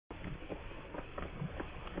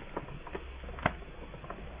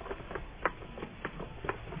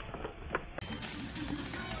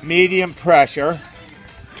medium pressure,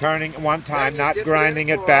 turning one time, not grinding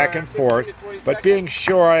it back and forth, but being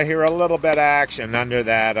sure I hear a little bit of action under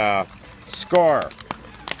that score.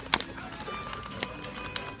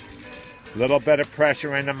 Little bit of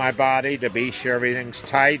pressure into my body to be sure everything's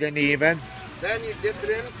tight and even. Then you dip it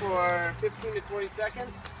in for 15 to 20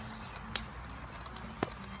 seconds.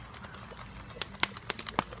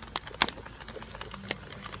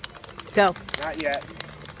 Go. Not yet.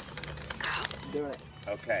 Doing it.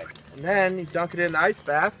 Okay. And then you dunk it in an ice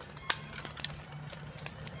bath.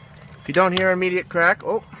 If you don't hear immediate crack,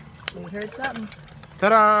 oh, We heard something.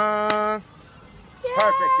 ta-da!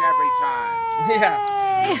 Perfect every time.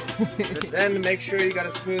 Yeah. Just then to make sure you got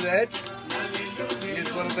a smooth edge, use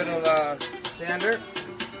a little bit of sander.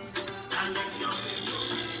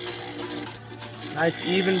 Nice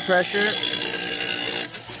even pressure.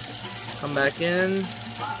 Come back in.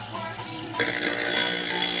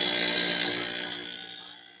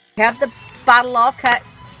 Have the bottle all cut.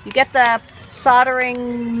 You get the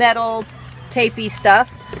soldering metal tapey stuff.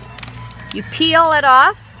 You peel it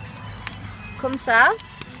off, comme ça,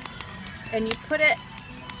 and you put it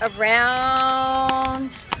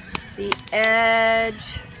around the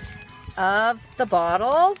edge of the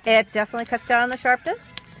bottle. It definitely cuts down on the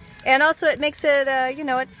sharpness, and also it makes it, you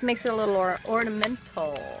know, it makes it a little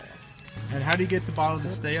ornamental. And how do you get the bottle to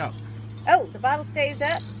stay up? Oh, the bottle stays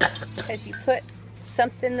up because you put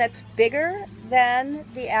something that's bigger than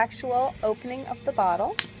the actual opening of the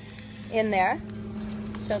bottle in there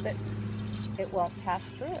so that it won't pass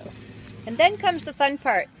through. And then comes the fun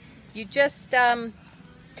part. You just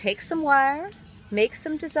take some wire, make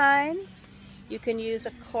some designs. You can use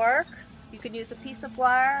a cork, you can use a piece of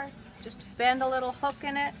wire, just bend a little hook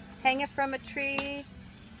in it, hang it from a tree,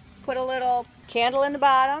 put a little candle in the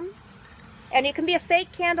bottom. And it can be a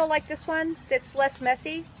fake candle like this one that's less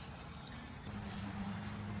messy.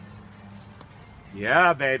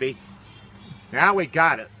 Yeah, baby. Now we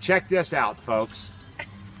got it. Check this out, folks.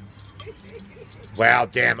 Well,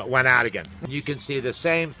 damn, it went out again. You can see the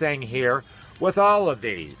same thing here with all of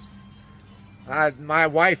these. My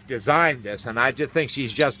wife designed this, and I just think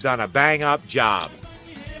she's just done a bang-up job.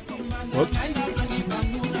 Whoops.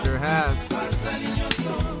 Sure has.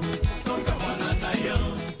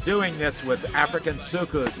 Doing this with African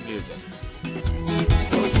Soukous music.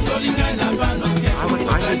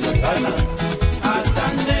 I didn't know that.